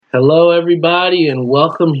Hello, everybody, and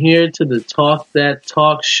welcome here to the Talk That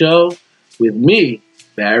Talk show with me,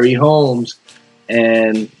 Barry Holmes.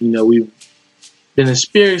 And, we've been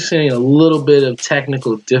experiencing a little bit of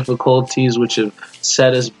technical difficulties, which have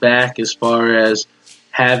set us back as far as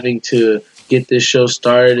having to get this show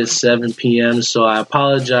started at 7 p.m. So I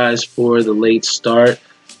apologize for the late start.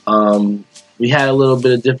 We had a little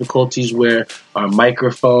bit of difficulties where our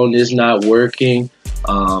microphone is not working.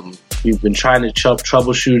 We've been trying to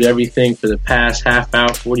troubleshoot everything for the past half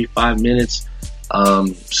hour, 45 minutes.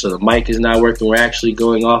 So the mic is not working. We're actually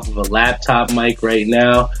going off of a laptop mic right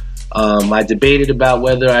now. I debated about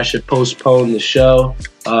whether I should postpone the show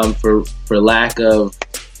for lack of,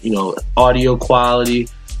 audio quality.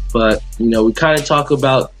 But, we kind of talk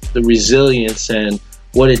about the resilience and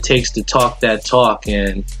what it takes to talk that talk.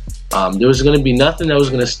 And there was going to be nothing that was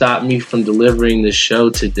going to stop me from delivering this show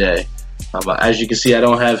today. As you can see, I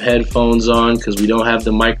don't have headphones on because we don't have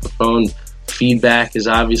the microphone. Feedback is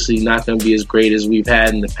obviously not going to be as great as we've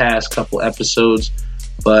had in the past couple episodes.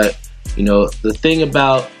 But, the thing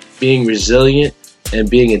about being resilient and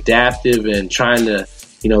being adaptive and trying to,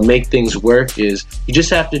 make things work is you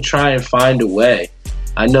just have to try and find a way.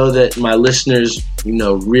 I know that my listeners,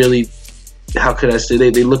 really, how could I say,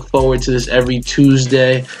 they look forward to this every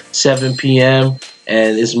Tuesday, 7 p.m.,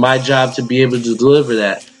 and it's my job to be able to deliver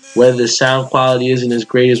that. Whether the sound quality isn't as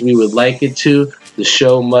great as we would like it to, the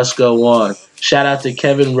show must go on. Shout out to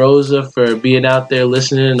Kevin Rosa for being out there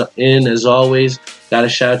listening in as always. Got to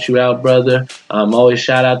shout you out, brother. Always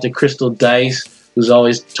shout out to Crystal Dice, who's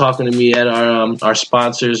always talking to me at our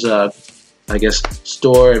sponsors, store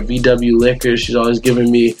at VW Liquor. She's always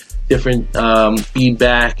giving me different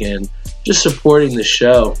feedback and just supporting the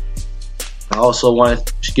show. I also want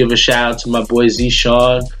to give a shout out to my boy Z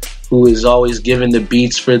Sean, who is always giving the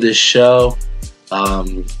beats for this show.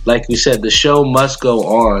 Like we said, the show must go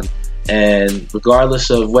on. And regardless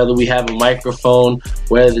of whether we have a microphone,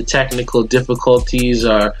 whether the technical difficulties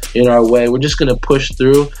are in our way, we're just going to push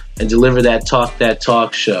through and deliver that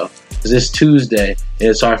talk show. Because it's Tuesday, and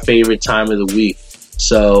it's our favorite time of the week.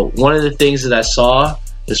 So one of the things that I saw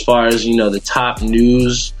as far as, the top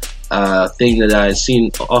news thing that I had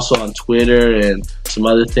seen also on Twitter and some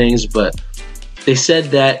other things, but they said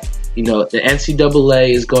that the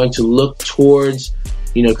NCAA is going to look towards,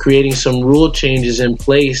 creating some rule changes in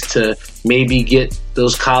place to maybe get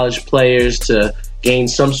those college players to gain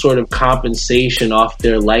some sort of compensation off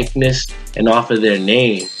their likeness and off of their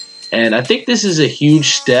name. And I think this is a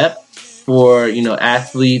huge step for,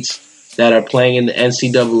 athletes that are playing in the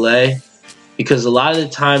NCAA, because a lot of the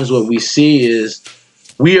times what we see is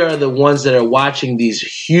we are the ones that are watching these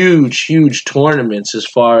huge tournaments as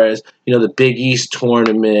far as, the Big East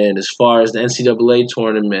tournament, as far as the NCAA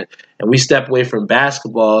tournament, and we step away from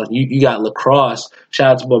basketball. You got lacrosse.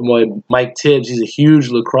 Shout out to my boy Mike Tibbs. He's a huge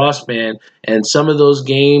lacrosse fan, and some of those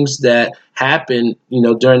games that happen,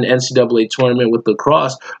 during the NCAA tournament with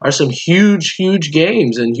lacrosse are some huge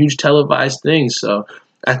games and huge televised things. So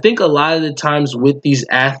I think a lot of the times with these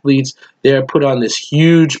athletes, they're put on this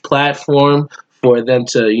huge platform for them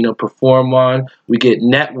to, perform on. We get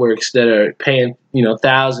networks that are paying,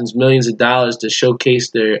 thousands, millions of dollars to showcase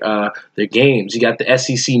their games. You got the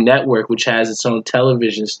SEC network, which has its own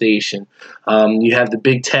television station. You have the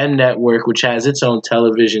Big Ten network, which has its own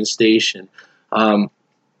television station. So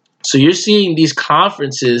you're seeing these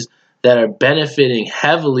conferences that are benefiting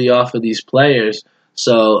heavily off of these players.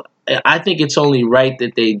 So I think it's only right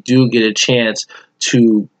that they do get a chance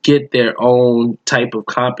to get their own type of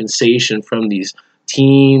compensation from these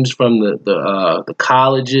teams, from the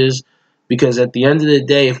colleges, because at the end of the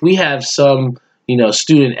day, if we have some,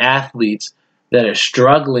 student athletes that are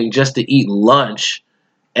struggling just to eat lunch,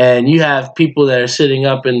 and you have people that are sitting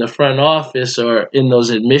up in the front office or in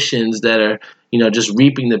those admissions that are, just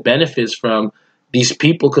reaping the benefits from these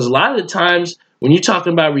people, because a lot of the times when you're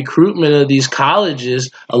talking about recruitment of these colleges,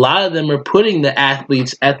 a lot of them are putting the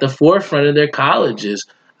athletes at the forefront of their colleges.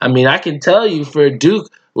 I mean, I can tell you for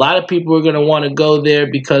Duke, a lot of people are going to want to go there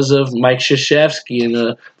because of Mike Krzyzewski and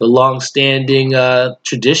the long-standing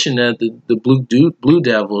tradition of the Blue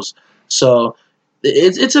Devils. So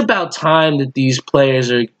it's about time that these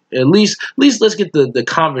players are at least let's get the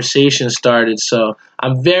conversation started. So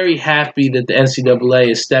I'm very happy that the NCAA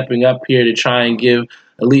is stepping up here to try and give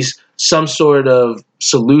at least some sort of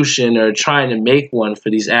solution or trying to make one for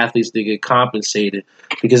these athletes to get compensated,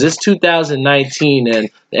 because it's 2019 and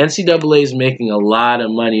the NCAA is making a lot of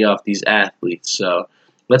money off these athletes. So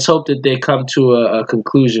let's hope that they come to a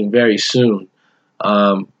conclusion very soon.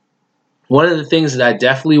 One of the things that I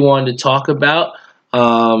definitely wanted to talk about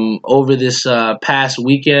over this past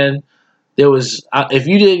weekend, if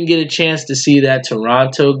you didn't get a chance to see that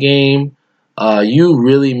Toronto game, you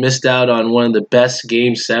really missed out on one of the best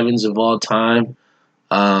Game 7s of all time.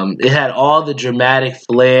 It had all the dramatic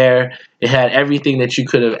flair. It had everything that you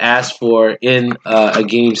could have asked for in a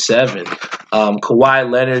Game 7.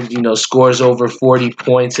 Kawhi Leonard, scores over 40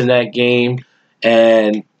 points in that game.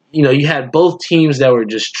 And, you had both teams that were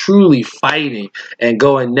just truly fighting and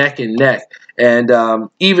going neck and neck. And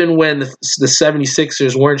even when the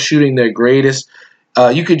 76ers weren't shooting their greatest,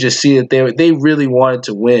 you could just see that they really wanted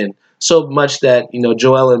to win. So much that,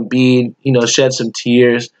 Joel Embiid, shed some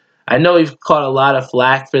tears. I know he's caught a lot of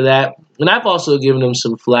flack for that, and I've also given him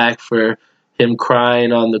some flack for him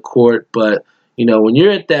crying on the court. But, when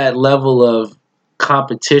you're at that level of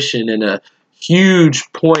competition and a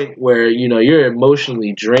huge point where, you're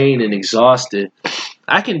emotionally drained and exhausted,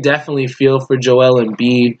 I can definitely feel for Joel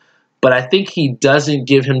Embiid, but I think he doesn't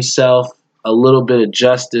give himself a little bit of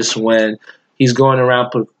justice when he's going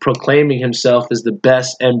around proclaiming himself as the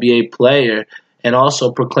best NBA player and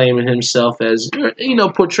also proclaiming himself as,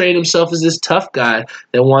 portraying himself as this tough guy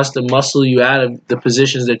that wants to muscle you out of the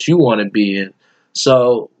positions that you want to be in.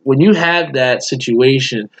 So when you have that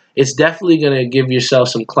situation, it's definitely going to give yourself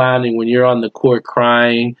some clowning when you're on the court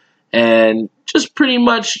crying and just pretty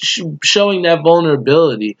much showing that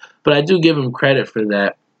vulnerability. But I do give him credit for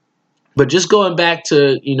that. But just going back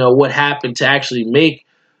to, what happened to actually make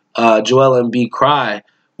Joel Embiid cry,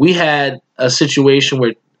 we had a situation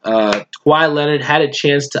where Kawhi Leonard had a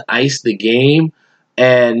chance to ice the game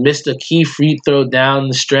and missed a key free throw down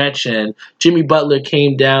the stretch, and Jimmy Butler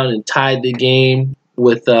came down and tied the game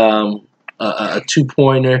with a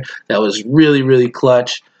two-pointer that was really, really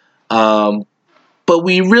clutch. But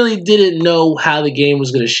we really didn't know how the game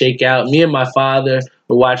was going to shake out. Me and my father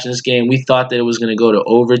were watching this game. We thought that it was going to go to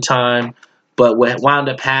overtime, but what wound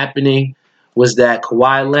up happening was that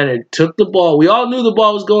Kawhi Leonard took the ball. We all knew the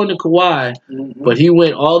ball was going to Kawhi, but he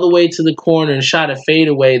went all the way to the corner and shot a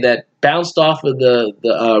fadeaway that bounced off of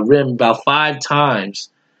the rim about 5 times,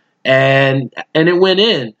 and it went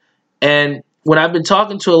in. And when I've been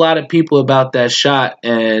talking to a lot of people about that shot,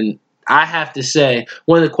 and I have to say,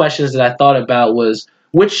 one of the questions that I thought about was,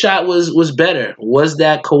 which shot was better? Was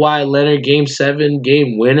that Kawhi Leonard Game 7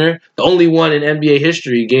 game winner, the only one in NBA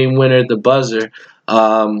history, game winner at the buzzer?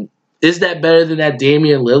 Is that better than that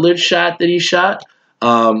Damian Lillard shot that he shot?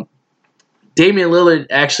 Damian Lillard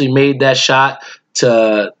actually made that shot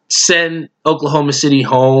to send Oklahoma City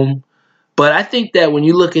home. But I think that when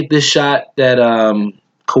you look at this shot that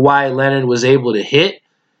Kawhi Leonard was able to hit,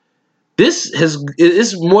 this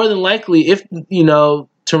is more than likely, if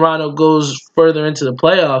Toronto goes further into the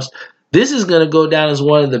playoffs, this is going to go down as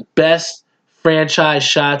one of the best franchise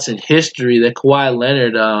shots in history that Kawhi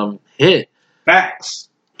Leonard hit. Facts.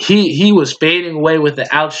 He was fading away with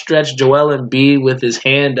the outstretched Joel Embiid with his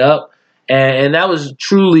hand up, and that was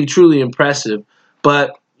truly, truly impressive.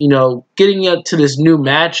 But, getting up to this new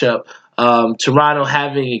matchup, Toronto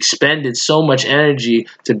having expended so much energy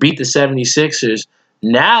to beat the 76ers,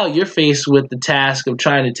 now you're faced with the task of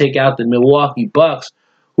trying to take out the Milwaukee Bucks,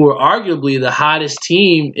 who are arguably the hottest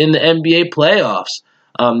team in the NBA playoffs.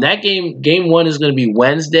 That game 1 is going to be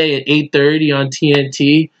Wednesday at 8:30 on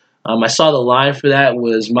TNT. I saw the line for that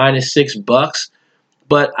was -6 Bucks.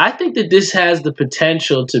 But I think that this has the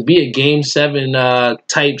potential to be a Game 7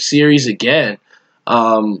 type series again.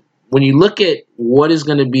 When you look at what is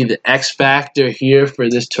going to be the X factor here for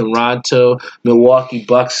this Toronto-Milwaukee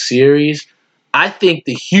Bucks series, I think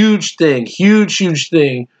the huge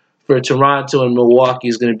thing for Toronto and Milwaukee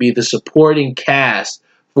is going to be the supporting cast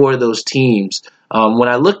for those teams. When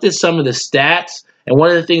I looked at some of the stats, and one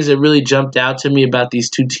of the things that really jumped out to me about these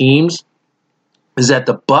two teams is that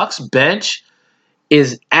the Bucks bench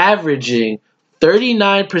is averaging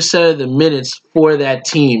 39% of the minutes for that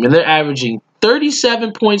team, and they're averaging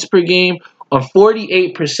 37 points per game on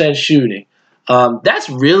 48% shooting. That's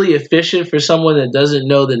really efficient for someone that doesn't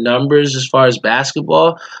know the numbers as far as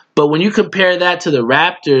basketball. But when you compare that to the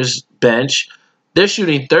Raptors bench, they're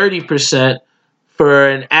shooting 30% for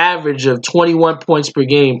an average of 21 points per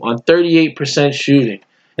game on 38% shooting.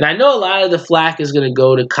 And I know a lot of the flack is going to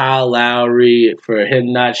go to Kyle Lowry for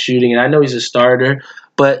him not shooting, and I know he's a starter.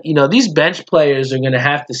 But, these bench players are going to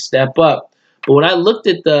have to step up. But when I looked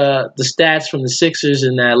at the stats from the Sixers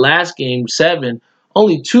in that last Game 7,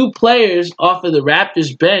 only 2 players off of the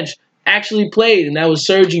Raptors bench actually played, and that was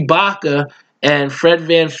Serge Ibaka and Fred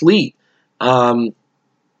VanVleet.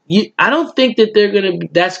 I don't think that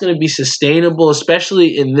that's going to be sustainable,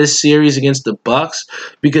 especially in this series against the Bucks,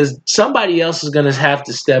 because somebody else is going to have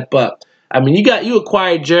to step up. I mean, you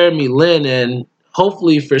acquired Jeremy Lin, and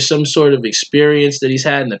hopefully for some sort of experience that he's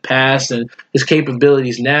had in the past and his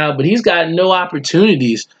capabilities now, but he's got no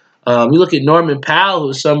opportunities. You look at Norman Powell,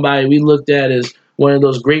 who's somebody we looked at as one of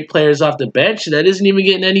those great players off the bench that isn't even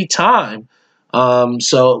getting any time.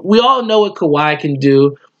 So we all know what Kawhi can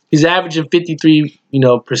do. He's averaging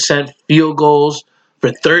 53%, field goals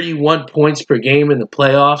for 31 points per game in the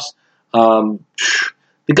playoffs.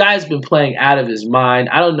 The guy's been playing out of his mind.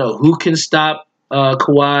 I don't know who can stop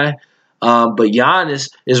Kawhi, but Giannis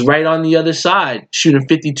is right on the other side, shooting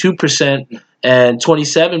 52% and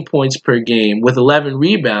 27 points per game with 11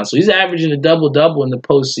 rebounds. So he's averaging a double-double in the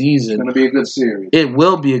postseason. It's going to be a good series. It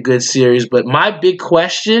will be a good series, but my big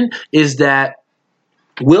question is that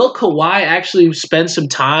will Kawhi actually spend some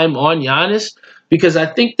time on Giannis? Because I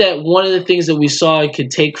think that one of the things that we saw and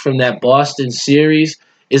could take from that Boston series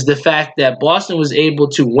is the fact that Boston was able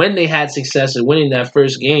to, when they had success in winning that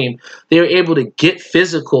first game, they were able to get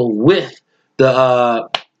physical with the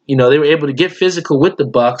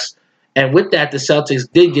Bucks, and with that, the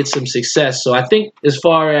Celtics did get some success. So I think as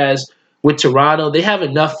far as with Toronto, they have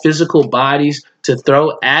enough physical bodies to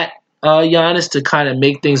throw at Giannis to kind of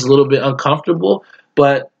make things a little bit uncomfortable.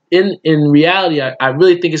 But in reality, I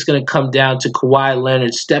really think it's going to come down to Kawhi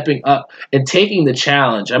Leonard stepping up and taking the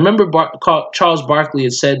challenge. I remember Charles Barkley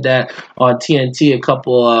had said that on TNT a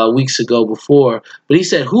couple weeks ago before, but he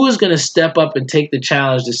said, who is going to step up and take the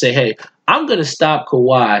challenge to say, hey, I'm going to stop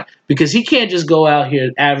Kawhi, because he can't just go out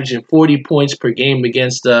here averaging 40 points per game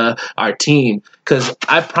against our team. Because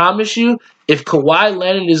I promise you, if Kawhi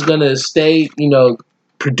Leonard is going to stay,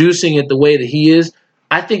 producing it the way that he is,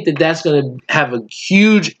 I think that that's going to have a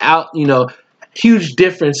huge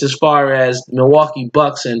difference as far as Milwaukee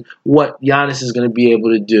Bucks and what Giannis is going to be able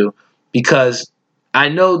to do. Because I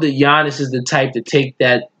know that Giannis is the type to take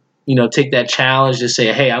that challenge to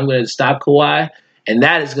say, hey, I'm going to stop Kawhi. And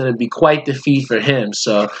that is going to be quite the feat for him.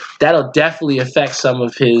 So that'll definitely affect some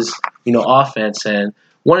of his, offense. And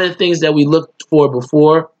one of the things that we looked for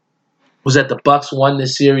before was that the Bucks won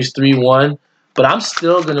this series 3-1. But I'm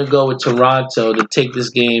still going to go with Toronto to take this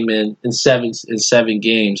game in seven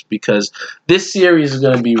games, because this series is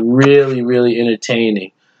going to be really, really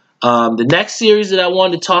entertaining. The next series that I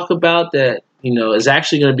wanted to talk about that, is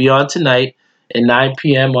actually going to be on tonight at 9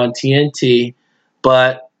 p.m. on TNT.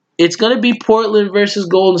 But it's going to be Portland versus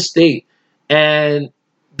Golden State. And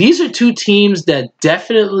these are two teams that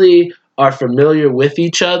definitely are familiar with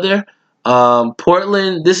each other.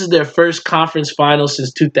 Portland, this is their first conference final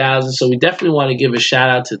since 2000, so we definitely want to give a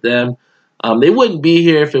shout-out to them. They wouldn't be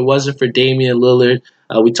here if it wasn't for Damian Lillard.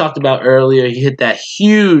 We talked about earlier, he hit that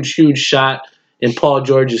huge, huge shot in Paul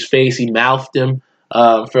George's face. He mouthed him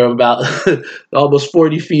from about almost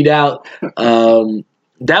 40 feet out.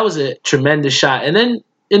 That was a tremendous shot. And then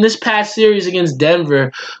in this past series against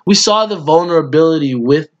Denver, we saw the vulnerability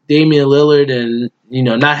with Damian Lillard and,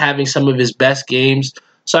 not having some of his best games.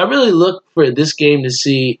 So I really look for this game to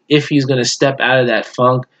see if he's going to step out of that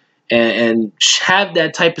funk and have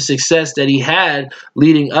that type of success that he had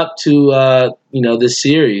leading up to, this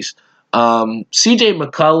series. C.J.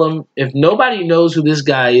 McCollum, if nobody knows who this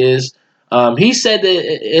guy is, he said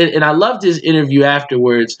that, and I loved his interview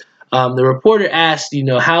afterwards. The reporter asked,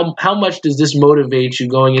 how much does this motivate you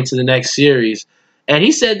going into the next series? And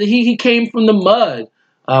he said that he came from the mud,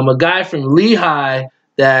 a guy from Lehigh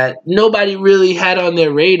that nobody really had on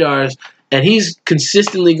their radars, and he's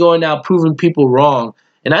consistently going out proving people wrong.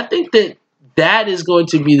 And I think that is going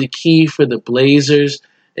to be the key for the Blazers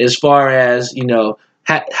as far as,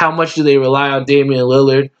 how much do they rely on Damian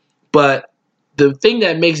Lillard. But the thing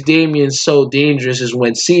that makes Damian so dangerous is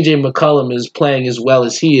when C.J. McCollum is playing as well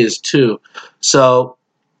as he is too. So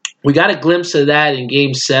we got a glimpse of that in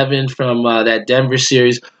Game 7 from that Denver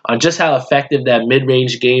series on just how effective that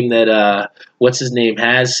mid-range game that what's-his-name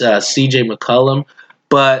has, C.J. McCollum.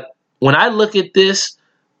 But when I look at this,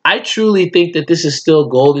 I truly think that this is still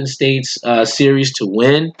Golden State's series to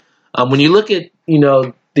win. When you look at,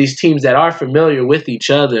 these teams that are familiar with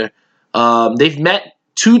each other, they've met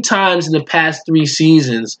 2 times in the past 3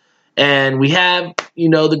 seasons. And we have,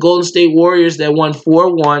 the Golden State Warriors that won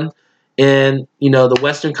 4-1 in, the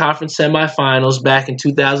Western Conference semifinals back in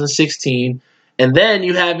 2016. And then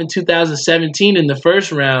you have in 2017 in the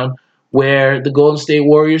first round where the Golden State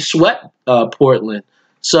Warriors swept Portland.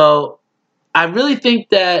 So I really think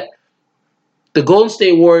that the Golden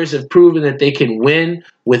State Warriors have proven that they can win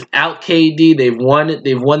without KD. They've won it.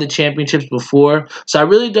 They've won the championships before. So I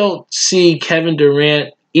really don't see Kevin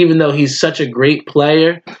Durant, even though he's such a great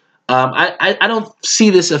player. I don't see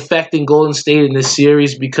this affecting Golden State in this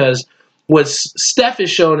series, because what Steph has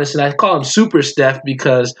shown us, and I call him Super Steph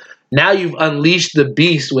because now you've unleashed the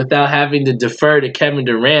beast without having to defer to Kevin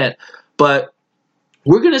Durant. But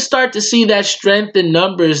we're going to start to see that strength in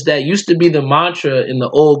numbers that used to be the mantra in the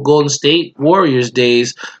old Golden State Warriors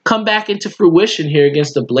days come back into fruition here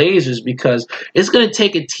against the Blazers, because it's going to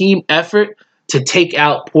take a team effort to take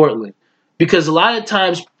out Portland. Because a lot of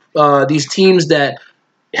times these teams that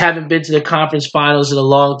haven't been to the conference finals in a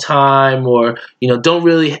long time, or don't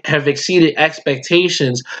really have exceeded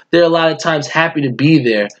expectations, they're a lot of times happy to be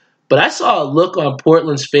there. But I saw a look on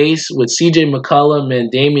Portland's face with CJ McCollum and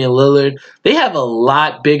Damian Lillard. They have a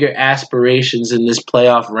lot bigger aspirations in this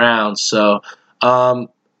playoff round. So I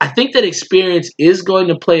think that experience is going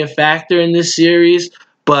to play a factor in this series.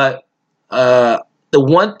 But the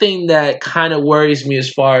one thing that kind of worries me, as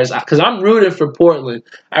far as, because I'm rooting for Portland,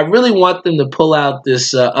 I really want them to pull out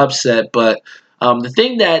this upset. But the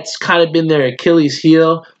thing that's kind of been their Achilles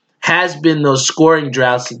heel has been those scoring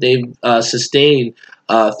droughts that they've sustained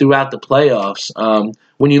throughout the playoffs.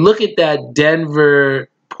 When you look at that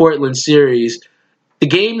Denver-Portland series, the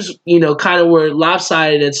games, kind of were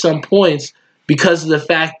lopsided at some points because of the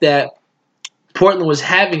fact that Portland was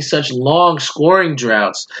having such long scoring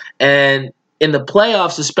droughts. And in the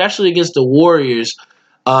playoffs, especially against the Warriors,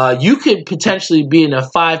 you could potentially be in a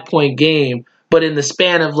 5-point game, but in the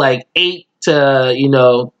span of like 8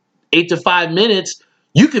 to 5 minutes,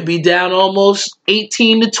 you could be down almost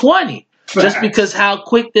 18 to 20. Just because how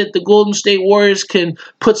quick that the Golden State Warriors can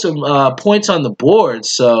put some points on the board.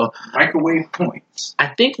 So microwave points. I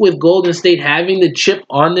think with Golden State having the chip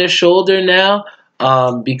on their shoulder now,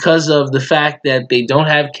 because of the fact that they don't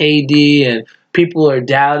have KD and people are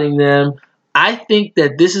doubting them, I think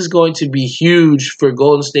that this is going to be huge for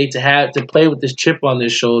Golden State to have to play with this chip on their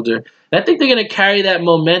shoulder. And I think they're going to carry that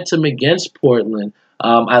momentum against Portland.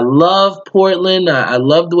 I love Portland. I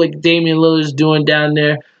love the way Damian Lillard is doing down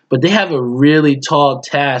there. But they have a really tall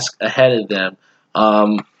task ahead of them.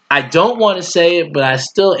 I don't want to say it, but I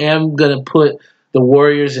still am going to put the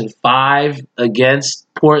Warriors in 5 against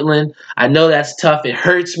Portland. I know that's tough. It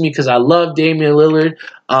hurts me because I love Damian Lillard.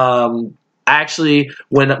 Actually,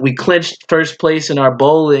 when we clinched first place in our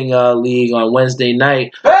bowling league on Wednesday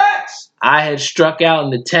night, I had struck out in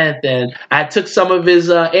the 10th, and I took some of his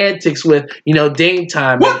antics with, Dame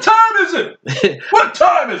time. What time is it? What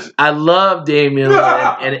time is it? I love Damian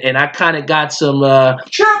Lillard, and I kind of got some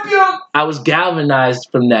champion. I was galvanized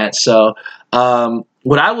from that. So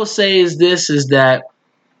what I will say is this, is that,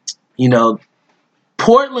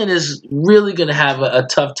 Portland is really going to have a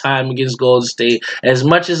tough time against Golden State. As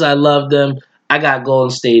much as I love them, I got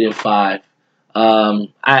Golden State in 5.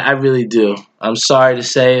 I really do. I'm sorry to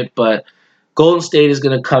say it, but Golden State is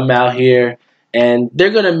going to come out here, and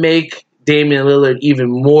they're going to make Damian Lillard even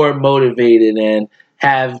more motivated and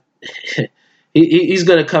have he's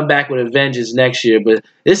going to come back with a vengeance next year. But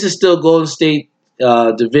this is still Golden State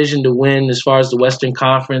division to win as far as the Western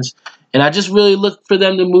Conference, and I just really look for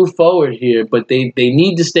them to move forward here. But they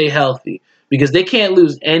need to stay healthy because they can't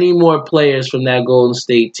lose any more players from that Golden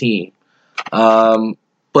State team.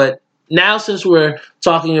 But now, since we're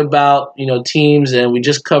talking about, teams, and we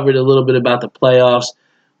just covered a little bit about the playoffs,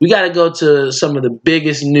 we got to go to some of the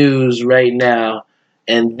biggest news right now,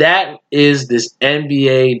 and that is this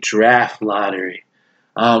NBA draft lottery.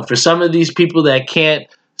 For some of these people that can't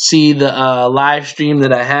see the live stream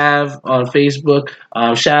that I have on Facebook,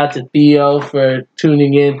 shout out to Theo for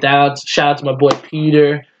tuning in. Shout out to my boy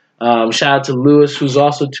Peter. Shout out to Lewis, who's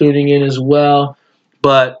also tuning in as well.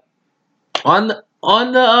 But on the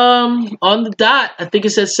dot, I think it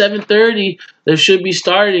says 7:30. There should be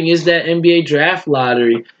starting is that NBA draft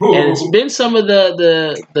lottery, and it's been some of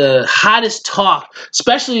the hottest talk,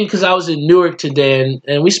 especially because I was in Newark today,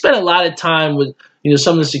 and we spent a lot of time with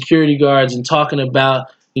some of the security guards and talking about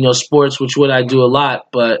sports, which what I do a lot.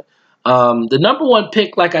 But the number one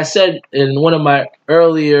pick, like I said in one of my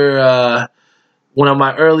earlier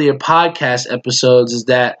podcast episodes, is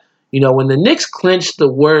that when the Knicks clinched the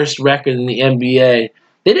worst record in the NBA,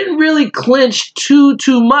 they didn't really clinch too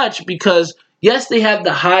much because, yes, they have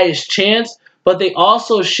the highest chance, but they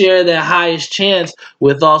also share that highest chance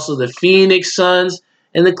with also the Phoenix Suns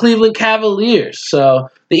and the Cleveland Cavaliers. So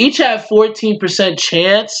they each have 14%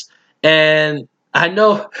 chance, and I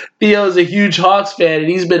know Theo's a huge Hawks fan, and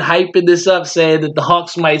he's been hyping this up, saying that the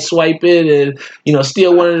Hawks might swipe in and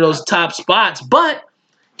steal one of those top spots. But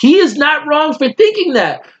he is not wrong for thinking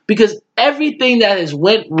that, because everything that has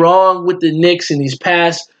went wrong with the Knicks in these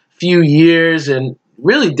past few years and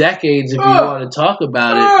really decades, if you want to talk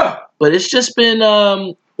about it, but it's just been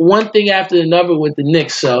one thing after another with the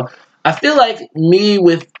Knicks. So I feel like me,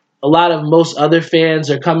 with a lot of most other fans,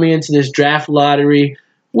 are coming into this draft lottery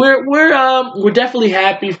we're definitely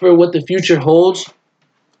happy for what the future holds,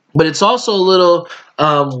 but it's also a little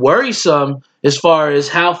worrisome as far as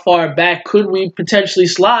how far back could we potentially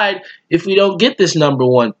slide if we don't get this number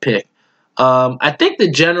one pick. I think the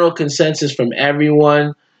general consensus from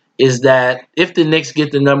everyone is that if the Knicks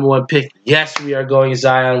get the number one pick, yes, we are going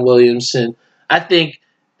Zion Williamson. I think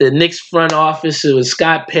the Knicks front office, it was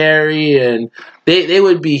Scott Perry, and they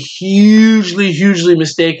would be hugely, hugely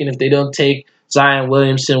mistaken if they don't take Zion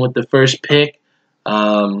Williamson with the first pick.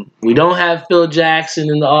 We don't have Phil Jackson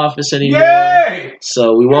in the office anymore. Yay!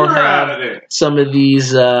 So we won't Get her out have of there. some of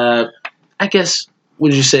these, I guess,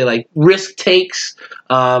 would you say, like risk takes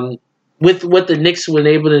with what the Knicks were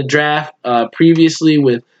able to draft previously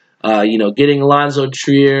with, getting Alonzo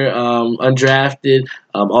Trier undrafted,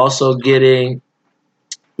 also getting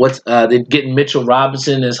they're getting Mitchell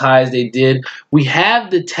Robinson as high as they did. We have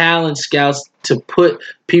the talent scouts to put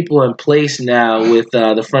people in place now with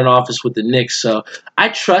the front office with the Knicks. So I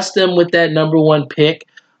trust them with that number one pick.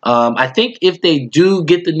 I think if they do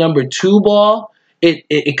get the number two ball,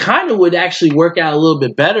 it kind of would actually work out a little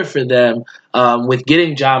bit better for them with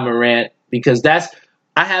getting John Morant, because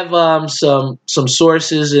I have some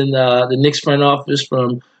sources in the Knicks front office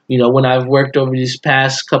from when I've worked over these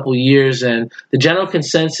past couple years, and the general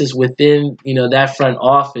consensus within that front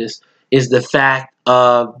office is the fact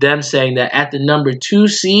of them saying that at the number two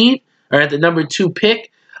seed or at the number two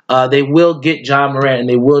pick, they will get John Morant and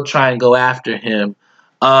they will try and go after him.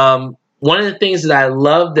 One of the things that I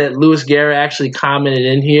love that Louis Guerra actually commented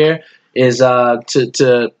in here is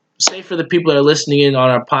to say for the people that are listening in on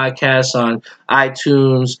our podcast on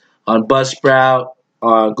iTunes, on Buzzsprout,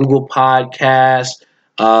 on Google Podcasts,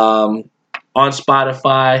 on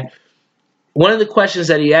Spotify. One of the questions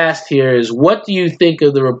that he asked here is, what do you think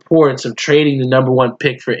of the reports of trading the number one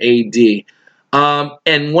pick for AD?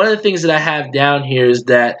 And one of the things that I have down here is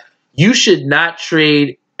that you should not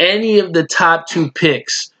trade any of the top two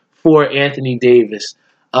picks for Anthony Davis.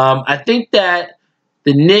 I think that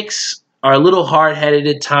the Knicks are a little hard-headed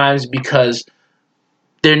at times because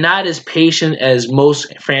they're not as patient as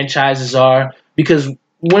most franchises are, because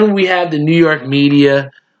when we have the New York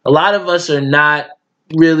media, a lot of us are not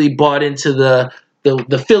really bought into the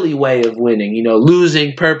Philly way of winning,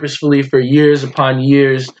 losing purposefully for years upon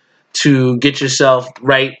years to get yourself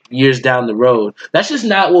right years down the road. That's just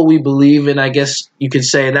not what we believe in, I guess you could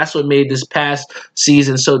say. And that's what made this past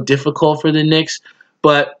season so difficult for the Knicks.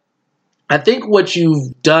 But I think what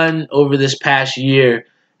you've done over this past year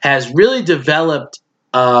has really developed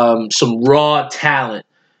some raw talent.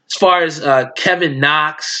 As far as Kevin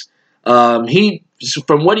Knox, he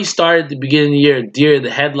from what he started at the beginning of the year, deer in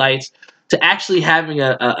the headlights, to actually having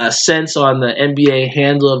a sense on the NBA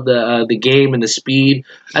handle of the game and the speed.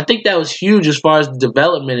 I think that was huge as far as the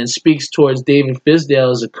development and speaks towards David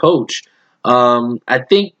Fizdale as a coach. I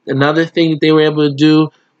think another thing that they were able to do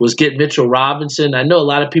was get Mitchell Robinson. I know a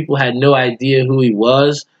lot of people had no idea who he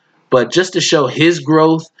was, but just to show his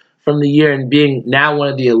growth from the year and being now one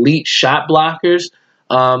of the elite shot blockers,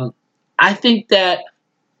 I think that,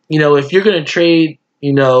 if you're going to trade,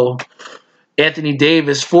 Anthony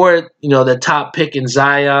Davis for, the top pick in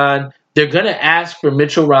Zion, they're going to ask for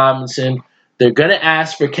Mitchell Robinson. They're going to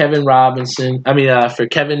ask for for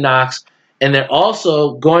Kevin Knox. And they're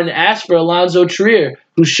also going to ask for Alonzo Trier,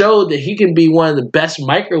 who showed that he can be one of the best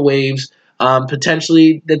microwaves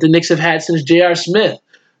potentially that the Knicks have had since J.R. Smith.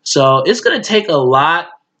 So it's going to take a lot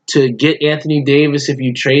to get Anthony Davis if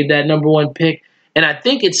you trade that number one pick. And I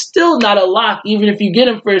think it's still not a lock even if you get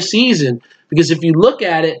him for a season, because if you look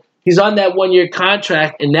at it, he's on that one-year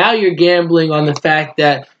contract, and now you're gambling on the fact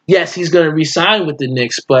that, yes, he's going to re-sign with the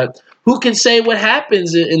Knicks, but who can say what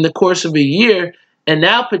happens in the course of a year? And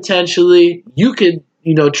now potentially you could,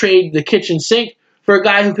 trade the kitchen sink for a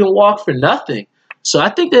guy who can walk for nothing. So I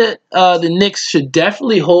think that the Knicks should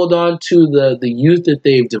definitely hold on to the youth that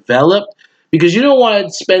they've developed, because you don't want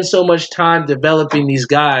to spend so much time developing these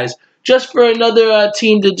guys just for another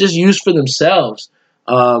team to just use for themselves.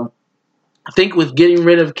 I think with getting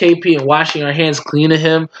rid of KP and washing our hands clean of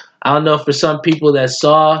him, I don't know, for some people that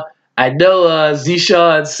saw, I know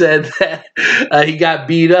Zishan said that he got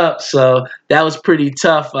beat up, so that was pretty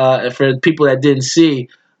tough for people that didn't see.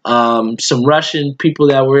 Some Russian people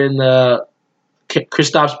that were in the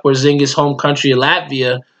Kristaps Porzingis home country of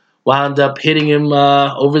Latvia wound up hitting him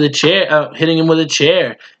over the chair, hitting him with a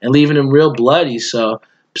chair and leaving him real bloody. So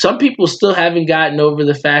some people still haven't gotten over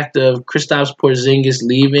the fact of Kristaps Porzingis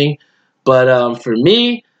leaving. But for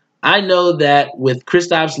me, I know that with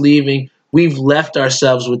Kristaps leaving, we've left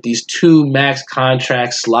ourselves with these two max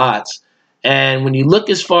contract slots. And when you look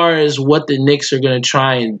as far as what the Knicks are going to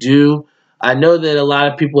try and do, I know that a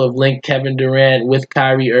lot of people have linked Kevin Durant with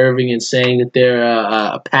Kyrie Irving and saying that they're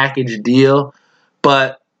a package deal.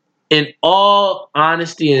 But in all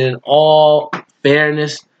honesty and in all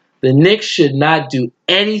fairness, the Knicks should not do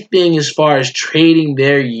anything as far as trading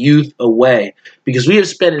their youth away, because we have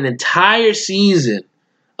spent an entire season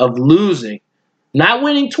of losing, not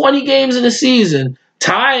winning 20 games in a season,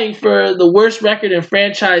 tying for the worst record in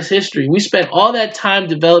franchise history. We spent all that time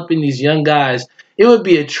developing these young guys. It would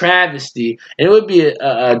be a travesty, and it would be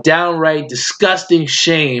a downright disgusting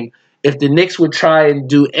shame if the Knicks would try and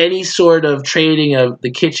do any sort of trading of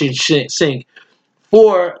the kitchen sink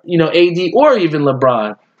for, AD or even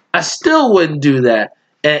LeBron. I still wouldn't do that.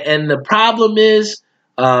 And the problem is,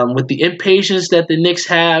 with the impatience that the Knicks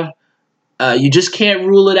have, you just can't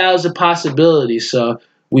rule it out as a possibility. So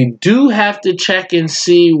we do have to check and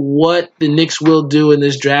see what the Knicks will do in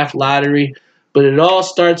this draft lottery. But it all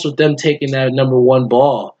starts with them taking that number one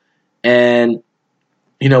ball. And,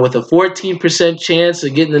 with a 14% chance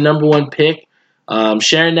of getting the number one pick,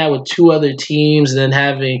 sharing that with two other teams, and then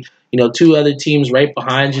having, two other teams right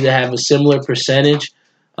behind you that have a similar percentage,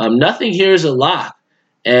 nothing here is a lock.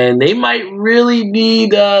 And they might really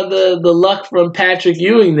need the luck from Patrick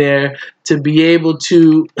Ewing there to be able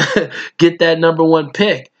to get that number one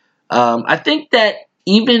pick. I think that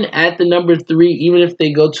even at the number 3, even if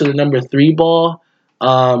they go to the number 3 ball,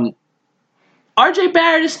 R.J.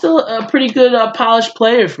 Barrett is still a pretty good polished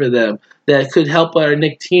player for them that could help our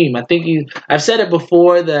Knicks team. I've said it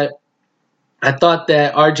before that I thought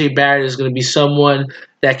that R.J. Barrett is going to be someone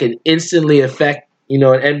that can instantly affect, an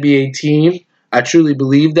NBA team. I truly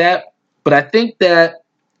believe that. But I think that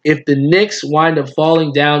if the Knicks wind up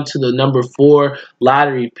falling down to the number 4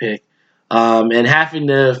 lottery pick, and having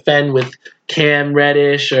to fend with Cam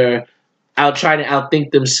Reddish or trying to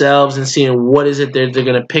outthink themselves and seeing what is it they're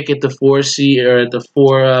going to pick at the 4 seed or at the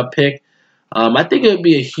 4 pick, I think it would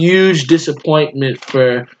be a huge disappointment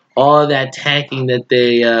for all of that tanking that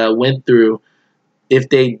they went through if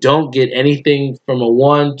they don't get anything from a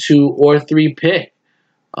 1, 2, or 3 pick.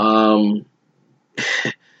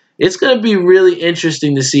 It's going to be really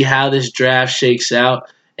interesting to see how this draft shakes out.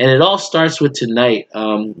 And it all starts with tonight.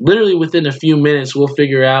 Literally within a few minutes, we'll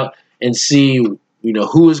figure out and see,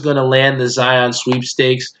 who is going to land the Zion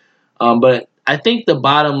sweepstakes. But I think the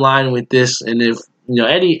bottom line with this, and if,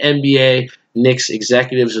 any NBA Knicks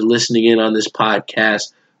executives are listening in on this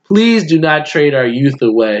podcast, please do not trade our youth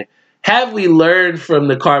away. Have we learned from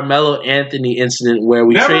the Carmelo Anthony incident where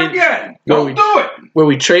we where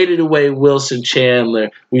we traded away Wilson Chandler,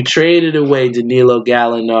 we traded away Danilo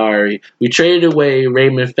Gallinari, we traded away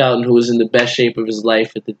Raymond Felton, who was in the best shape of his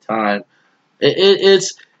life at the time.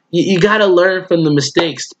 You got to learn from the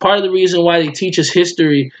mistakes. Part of the reason why they teach us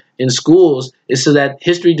history in schools is so that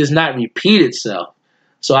history does not repeat itself.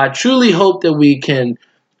 So I truly hope that we can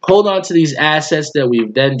hold on to these assets that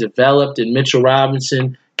we've then developed in Mitchell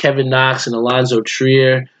Robinson, Kevin Knox, and Alonzo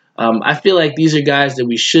Trier. I feel like these are guys that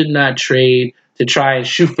we should not trade to try and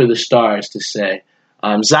shoot for the stars, to say.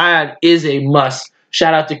 Zion is a must.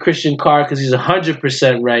 Shout out to Christian Carr because he's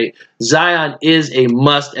 100% right. Zion is a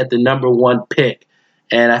must at the number 1 pick.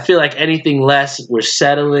 And I feel like anything less, we're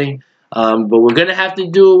settling. But we're going to have to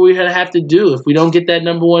do what we're going to have to do. If we don't get that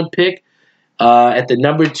number 1 pick, at the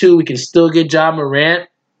number 2, we can still get Ja Morant.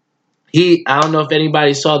 I don't know if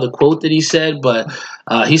anybody saw the quote that he said, but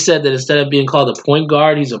he said that instead of being called a point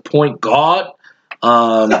guard, he's a point guard. So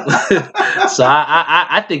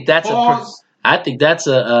I think that's a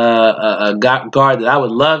guard that I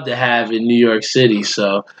would love to have in New York City.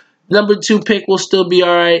 So number 2 pick will still be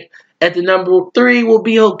all right. At the number 3, we'll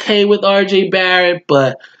be okay with R.J. Barrett,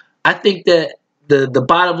 but I think that the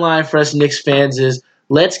bottom line for us Knicks fans is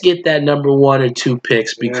let's get that number 1 or 2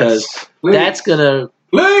 picks because that's gonna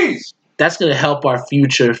help our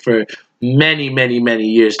future for many, many, many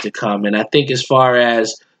years to come. And I think as far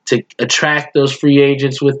as to attract those free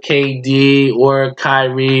agents with KD or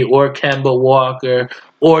Kyrie or Kemba Walker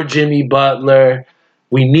or Jimmy Butler,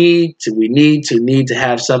 we need to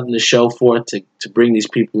have something to show for it to bring these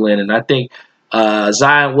people in. And I think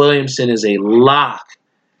Zion Williamson is a lock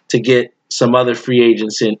to get some other free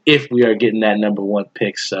agents in if we are getting that number 1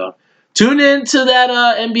 pick. So tune in to that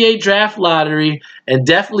NBA draft lottery and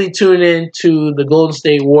definitely tune in to the Golden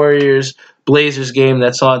State Warriors Blazers game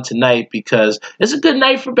that's on tonight because it's a good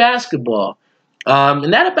night for basketball.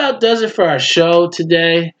 And that about does it for our show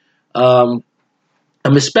today. I'm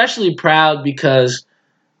especially proud because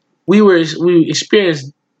we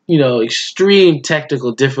experienced, extreme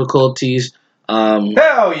technical difficulties.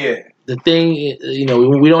 Hell yeah. The thing,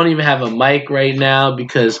 we don't even have a mic right now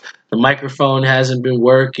because the microphone hasn't been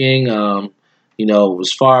working.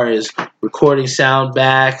 as far as recording sound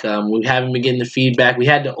back, we haven't been getting the feedback. We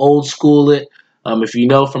had to old school it. If you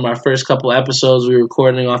know from our first couple episodes, we were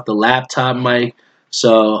recording off the laptop mic.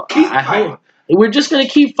 So I hope we're just going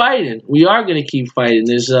to keep fighting. We are going to keep fighting.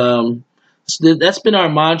 That's been our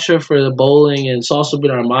mantra for the bowling, and it's also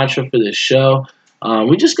been our mantra for this show.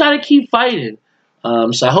 We just got to keep fighting.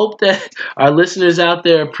 So I hope that our listeners out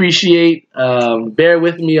there appreciate, bear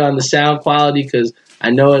with me on the sound quality, because I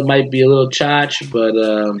know it might be a little chotch, but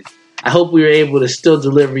I hope we were able to still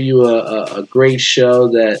deliver you a great show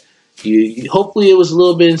that hopefully it was a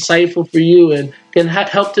little bit insightful for you and can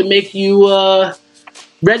help to make you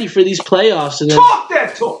ready for these playoffs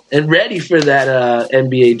and ready for that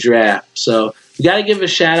NBA draft. So we got to give a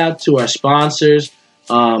shout out to our sponsors.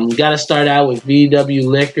 We got to start out with VW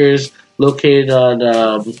Liquors, located on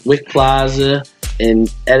Wick Plaza in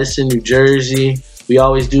Edison, New Jersey. We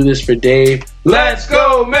always do this for Dave. Let's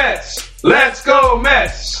go Mets! Let's go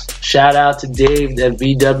Mets! Shout out to Dave at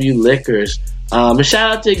VW Liquors. And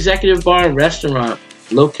shout out to Executive Bar and Restaurant,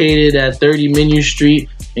 located at 30 Minion Street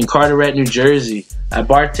in Carteret, New Jersey. I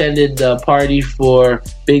bartended the party for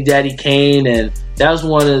Big Daddy Kane, and that was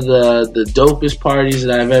one of the dopest parties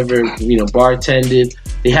that I've ever, bartended.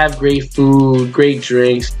 They have great food, great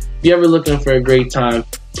drinks. If you're ever looking for a great time,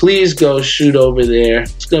 please go shoot over there.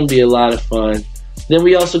 It's going to be a lot of fun. Then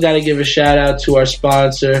we also got to give a shout out to our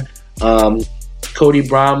sponsor, Cody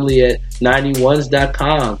Bromley at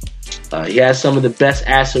 91s.com. He has some of the best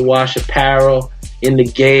acid wash apparel in the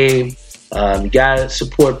game. You got to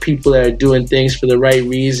support people that are doing things for the right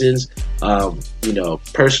reasons.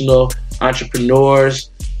 Personal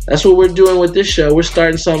entrepreneurs. That's what we're doing with this show. We're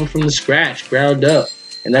starting something from the scratch, ground up.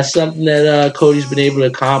 And that's something that Cody's been able to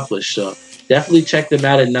accomplish. So definitely check them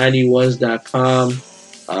out at 91s.com.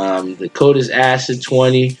 The code is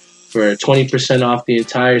ACID20 for 20% off the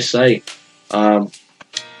entire site. And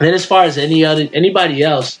then as far as anybody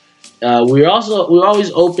else, we're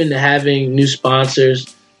always open to having new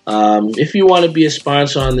sponsors. If you want to be a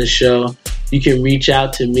sponsor on this show, you can reach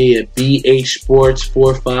out to me at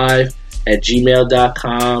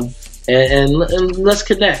bhsports45@gmail.com and let's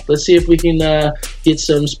connect. Let's see if we can get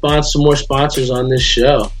some more sponsors on this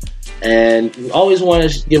show. And we always want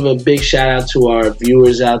to give a big shout out to our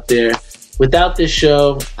viewers out there. Without this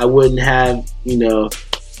show, I wouldn't have,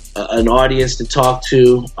 an audience to talk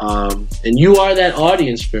to. And you are that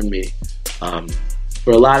audience for me.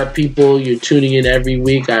 For a lot of people, you're tuning in every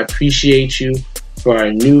week. I appreciate you. For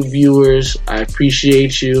our new viewers, I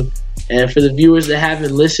appreciate you. And for the viewers that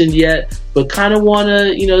haven't listened yet, but kind of want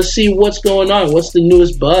to, see what's going on, what's the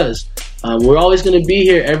newest buzz. We're always going to be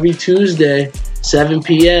here every Tuesday, 7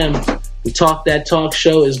 p.m. The Talk That Talk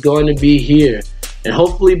show is going to be here. And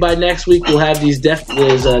hopefully by next week, we'll have these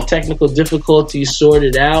technical difficulties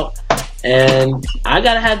sorted out. And I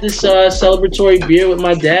got to have this celebratory beer with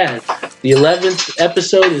my dad. The 11th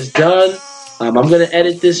episode is done. I'm going to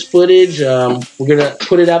edit this footage. We're going to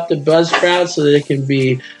put it up to Buzzsprout so that it can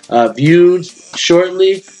be viewed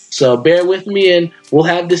shortly. So bear with me, and we'll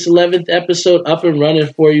have this 11th episode up and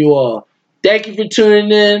running for you all. Thank you for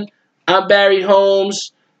tuning in. I'm Barry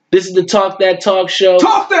Holmes. This is the Talk That Talk show.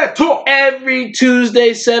 Talk that talk! Every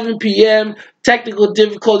Tuesday, 7 p.m. Technical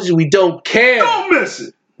difficulties, we don't care. Don't miss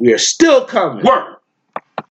it. We are still coming. Work.